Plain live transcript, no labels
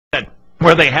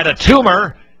where they had a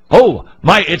tumor. Oh,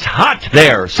 my, it's hot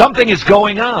there. Something is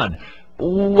going on.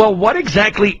 Well, what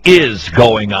exactly is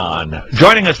going on?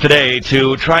 Joining us today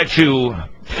to try to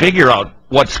figure out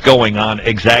what's going on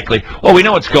exactly. Well, we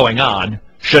know what's going on.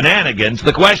 Shenanigans.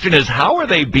 The question is, how are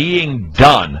they being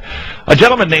done? A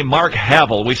gentleman named Mark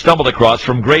Haville we stumbled across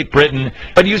from Great Britain,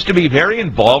 but used to be very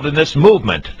involved in this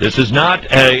movement. This is not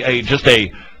just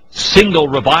a single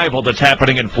revival that's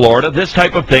happening in Florida. This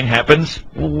type of thing happens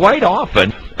quite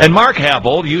often. And Mark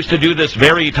Haville used to do this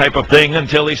very type of thing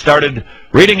until he started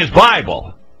reading his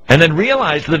Bible, and then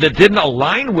realized that it didn't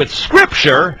align with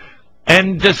Scripture,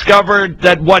 and discovered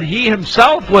that what he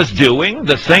himself was doing,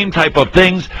 the same type of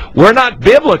things, were not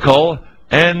biblical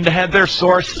and had their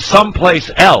source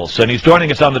someplace else. And he's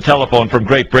joining us on the telephone from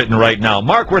Great Britain right now.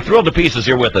 Mark, we're thrilled to pieces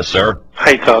you're with us, sir.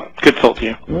 Hey, Todd. Good to talk to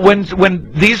you.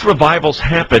 When these revivals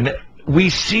happen, we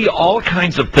see all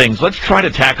kinds of things. Let's try to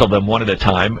tackle them one at a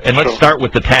time, and let's start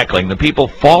with the tackling. The people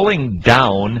falling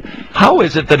down. How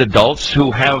is it that adults who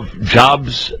have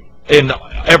jobs in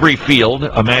every field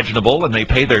imaginable, and they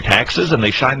pay their taxes and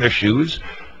they shine their shoes,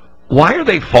 why are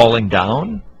they falling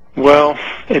down? Well,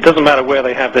 it doesn't matter where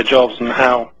they have their jobs and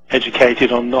how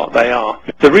educated or not they are.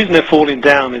 The reason they're falling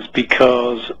down is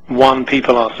because, one,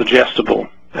 people are suggestible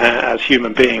as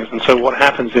human beings, and so what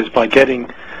happens is by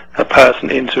getting a person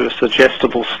into a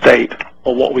suggestible state,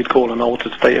 or what we'd call an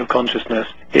altered state of consciousness,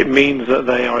 it means that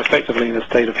they are effectively in a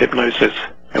state of hypnosis,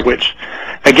 which,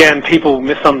 again, people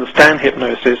misunderstand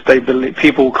hypnosis.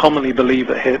 People commonly believe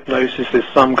that hypnosis is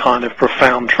some kind of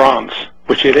profound trance,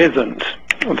 which it isn't.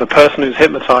 The person who's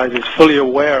hypnotized is fully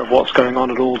aware of what's going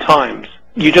on at all times.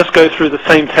 You just go through the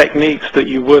same techniques that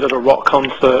you would at a rock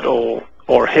concert or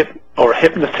a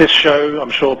hypnotist show.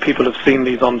 I'm sure people have seen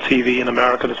these on TV in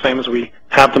America, the same as we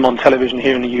have them on television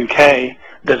here in the UK.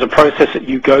 There's a process that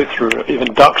you go through, of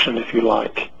induction, if you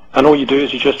like. And all you do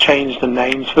is you just change the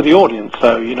names for the audience.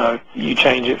 So, you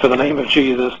change it for the name of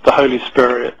Jesus, the Holy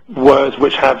Spirit, words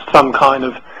which have some kind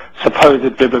of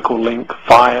supposed biblical link,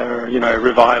 fire,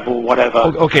 revival, whatever.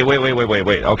 Okay, wait.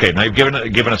 Okay, now you've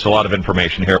given us a lot of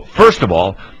information here. First of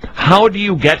all, how do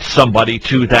you get somebody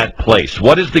to that place?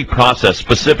 What is the process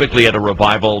specifically at a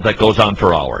revival that goes on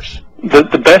for hours?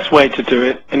 The best way to do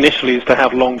it initially is to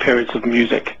have long periods of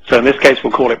music. So in this case,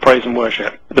 we'll call it praise and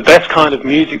worship. The best kind of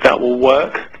music that will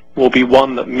work will be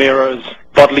one that mirrors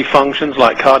bodily functions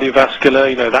like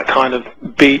cardiovascular, that kind of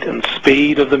beat and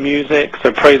speed of the music.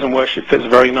 So praise and worship fits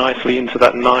very nicely into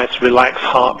that nice, relaxed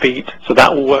heartbeat. So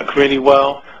that will work really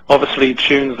well. Obviously,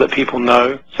 tunes that people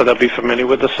know, so they'll be familiar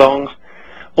with the songs.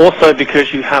 Also,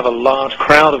 because you have a large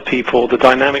crowd of people, the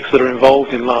dynamics that are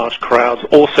involved in large crowds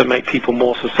also make people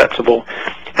more susceptible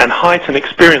and heighten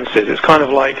experiences. It's kind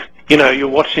of like, you're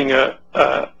watching a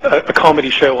comedy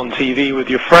show on TV with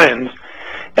your friends,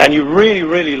 and you really,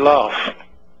 really laugh,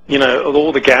 at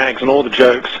all the gags and all the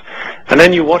jokes, and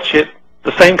then you watch it,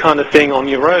 the same kind of thing on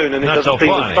your own, and it doesn't seem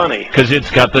as funny. Because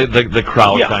it's got the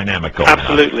crowd dynamic going on.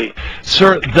 Absolutely.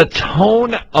 Sir, the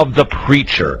tone of the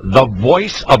preacher, the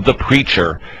voice of the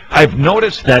preacher, I've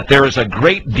noticed that there is a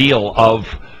great deal of,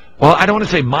 well, I don't want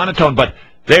to say monotone, but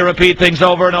they repeat things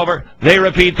over and over. They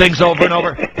repeat things over and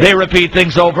over. They repeat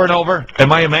things over and over.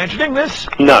 Am I imagining this?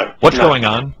 No. What's going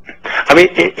on? I mean,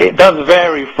 it does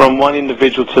vary from one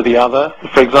individual to the other.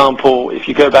 For example, if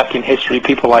you go back in history,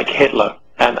 people like Hitler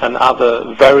and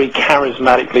other very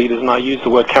charismatic leaders, and I use the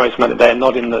word charismatic there,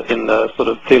 not in the sort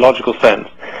of theological sense,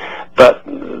 but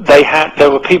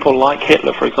there were people like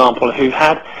Hitler, for example, who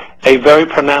had a very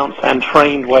pronounced and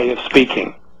trained way of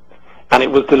speaking, and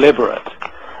it was deliberate.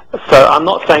 So I'm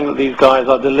not saying that these guys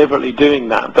are deliberately doing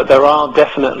that, but there are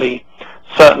definitely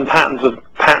certain patterns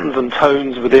and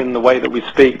tones within the way that we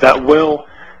speak that will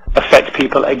affect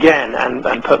people again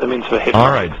and put them into a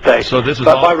hypnotic state. So this is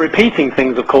by repeating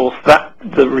things, of course,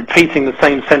 repeating the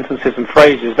same sentences and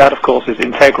phrases, that of course is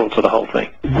integral to the whole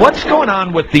thing. What's going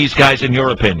on with these guys in your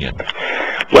opinion?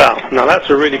 Well, now that's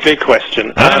a really big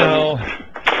question. I know.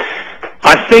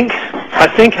 I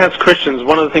think as Christians,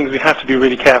 one of the things we have to be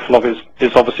really careful of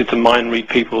is obviously to mind read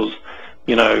people's,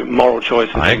 moral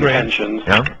choices and intentions.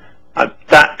 Yeah.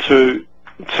 That to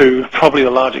probably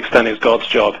a large extent is God's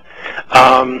job.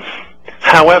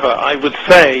 However, I would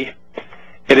say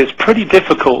it is pretty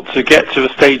difficult to get to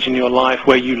a stage in your life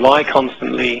where you lie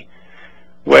constantly,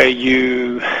 where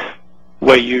you're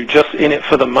just in it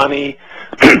for the money,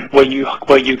 where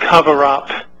you cover up,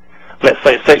 let's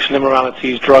say, sexual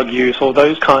immoralities, drug use, all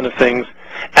those kind of things,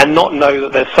 and not know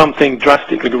that there's something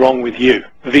drastically wrong with you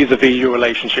vis-a-vis your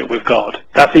relationship with God.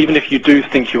 That's even if you do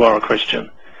think you are a Christian.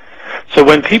 So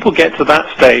when people get to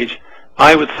that stage,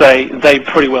 I would say they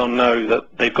pretty well know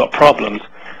that they've got problems.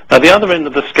 At the other end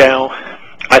of the scale,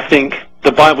 I think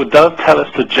the Bible does tell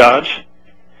us to judge.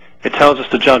 It tells us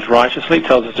to judge righteously. It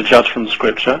tells us to judge from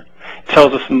Scripture. It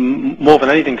tells us more than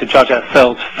anything to judge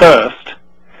ourselves first.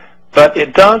 But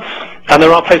it does, and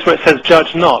there are places where it says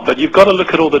judge not, but you've got to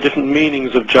look at all the different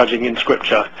meanings of judging in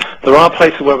Scripture. There are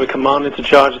places where we're commanded to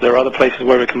judge, there are other places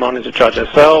where we're commanded to judge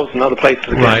ourselves, and other places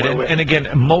again right, where and again,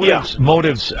 motives.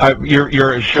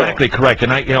 You're exactly correct,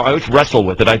 and I always wrestle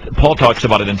with it. Paul talks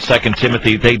about it in 2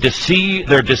 Timothy. They're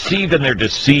deceived, and they're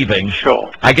deceiving.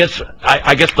 Sure. I guess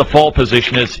the fall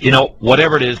position is,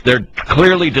 whatever it is, they're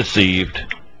clearly deceived.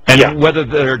 And whether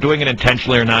they're doing it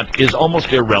intentionally or not is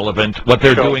almost irrelevant. What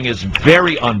they're doing is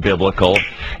very unbiblical.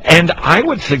 And I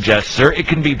would suggest, sir, it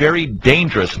can be very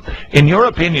dangerous. In your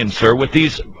opinion, sir, with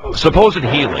these supposed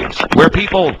healings, where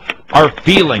people are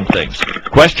feeling things,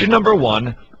 question number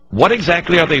one, what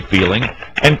exactly are they feeling?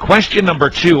 And question number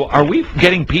two, are we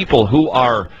getting people who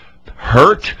are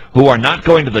hurt, who are not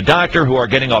going to the doctor, who are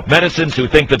getting off medicines, who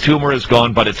think the tumor is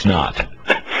gone, but it's not?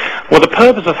 Well, the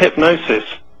purpose of hypnosis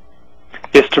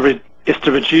is to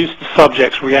reduce the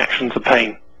subject's reaction to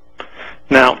pain.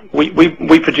 Now, we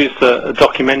produced a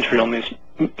documentary on this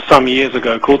some years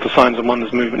ago called The Signs and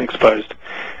Wonders Movement Exposed.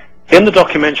 In the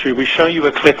documentary, we show you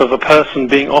a clip of a person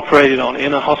being operated on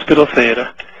in a hospital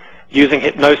theater using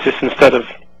hypnosis instead of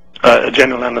a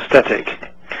general anesthetic.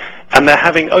 And they're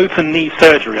having open knee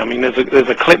surgery. I mean, there's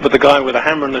a clip with a guy with a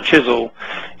hammer and a chisel,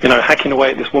 hacking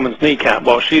away at this woman's kneecap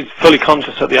while she's fully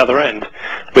conscious at the other end,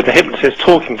 with the hypnotist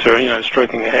talking to her,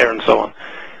 stroking her hair and so on.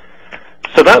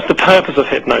 So that's the purpose of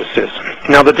hypnosis.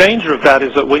 Now, the danger of that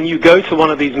is that when you go to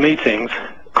one of these meetings,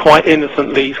 quite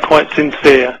innocently, quite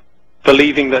sincere,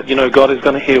 believing that, God is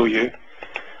going to heal you,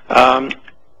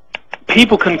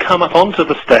 people can come up onto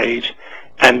the stage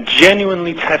and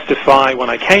genuinely testify, when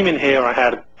I came in here, I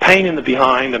had pain in the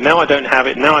behind, and now I don't have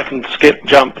it. Now I can skip,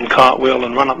 jump, and cartwheel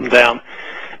and run up and down.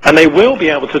 And they will be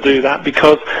able to do that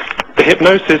because the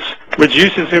hypnosis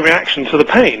reduces the reaction to the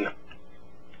pain.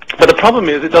 But the problem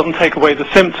is it doesn't take away the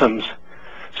symptoms.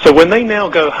 So when they now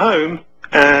go home,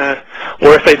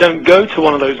 or if they don't go to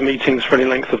one of those meetings for any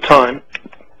length of time,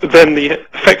 then the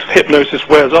effect of hypnosis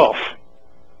wears off.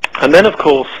 And then, of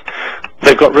course,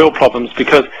 they've got real problems,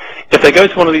 because if they go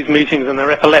to one of these meetings and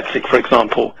they're epileptic, for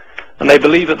example, and they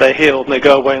believe that they're healed, and they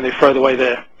go away and they throw away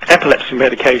their epilepsy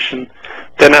medication,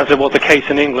 then, as it was the case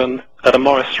in England at a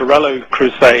Morris Cerullo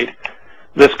crusade,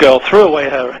 this girl threw away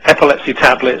her epilepsy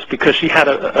tablets because she had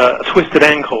a twisted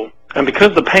ankle. And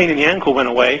because the pain in the ankle went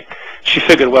away, she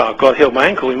figured, well, God healed my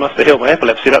ankle, he must have healed my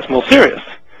epilepsy, that's more serious.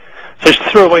 So she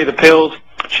threw away the pills,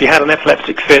 she had an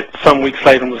epileptic fit some weeks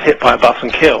later and was hit by a bus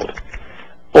and killed.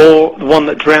 Or the one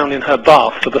that drowned in her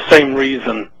bath for the same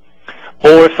reason.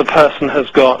 Or if the person has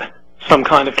got some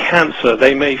kind of cancer,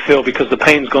 they may feel, because the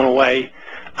pain's gone away,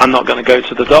 I'm not going to go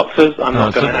to the doctors, I'm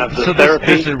not going to have the therapy.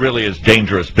 This really is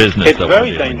dangerous business. It's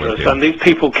very dangerous, and these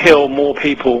people kill more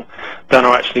people than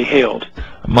are actually healed.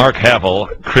 Mark Haville,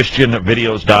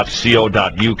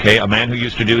 christianvideos.co.uk, a man who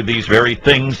used to do these very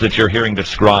things that you're hearing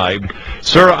described.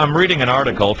 Sir, I'm reading an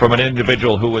article from an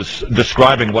individual who was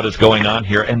describing what is going on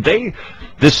here, and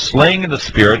this slaying in the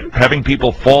spirit, having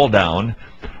people fall down,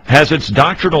 has its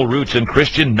doctrinal roots in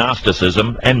Christian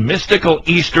Gnosticism and mystical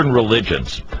Eastern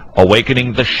religions,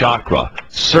 awakening the chakra,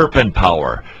 serpent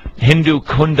power, Hindu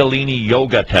Kundalini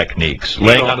yoga techniques,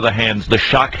 laying out of the hands, the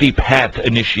Shakti Path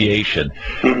initiation.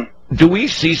 Do we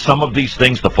see some of these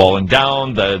things, the falling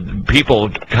down, the people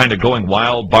kind of going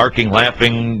wild, barking,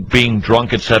 laughing, being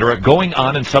drunk, etc., going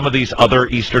on in some of these other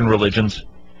Eastern religions?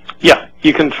 Yeah,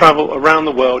 you can travel around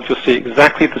the world, you'll see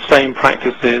exactly the same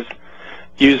practices,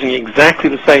 using exactly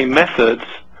the same methods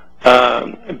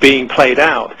being played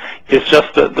out. It's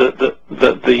just that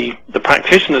the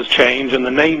practitioners change and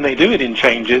the name they do it in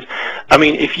changes. I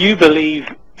mean, if you believe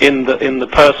in the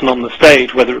person on the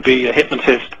stage, whether it be a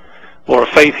hypnotist or a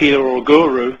faith healer or a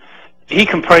guru, he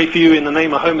can pray for you in the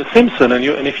name of Homer Simpson,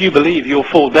 and if you believe, you'll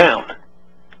fall down.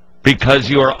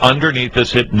 Because you're underneath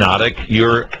this hypnotic,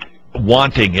 you're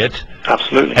wanting it.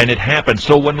 Absolutely. And it happens.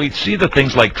 So when we see the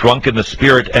things like drunk in the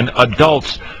spirit and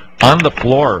adults on the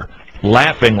floor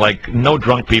laughing like no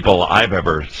drunk people I've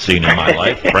ever seen in my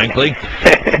life, frankly,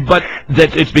 but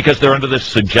that it's because they're under this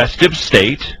suggestive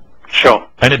state. Sure.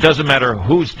 And it doesn't matter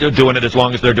who's doing it as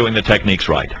long as they're doing the techniques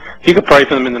right. You could pray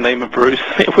for them in the name of Bruce.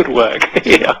 It would work.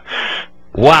 Yeah.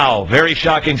 Wow, very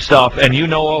shocking stuff. And you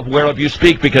know of whereof you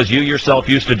speak because you yourself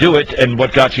used to do it, and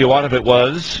what got you out of it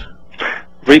was?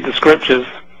 Read the scriptures.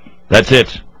 That's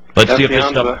it. Let's see if this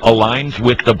stuff aligns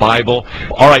with the Bible.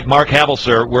 All right, Mark Haville,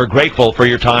 sir, we're grateful for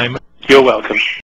your time. You're welcome.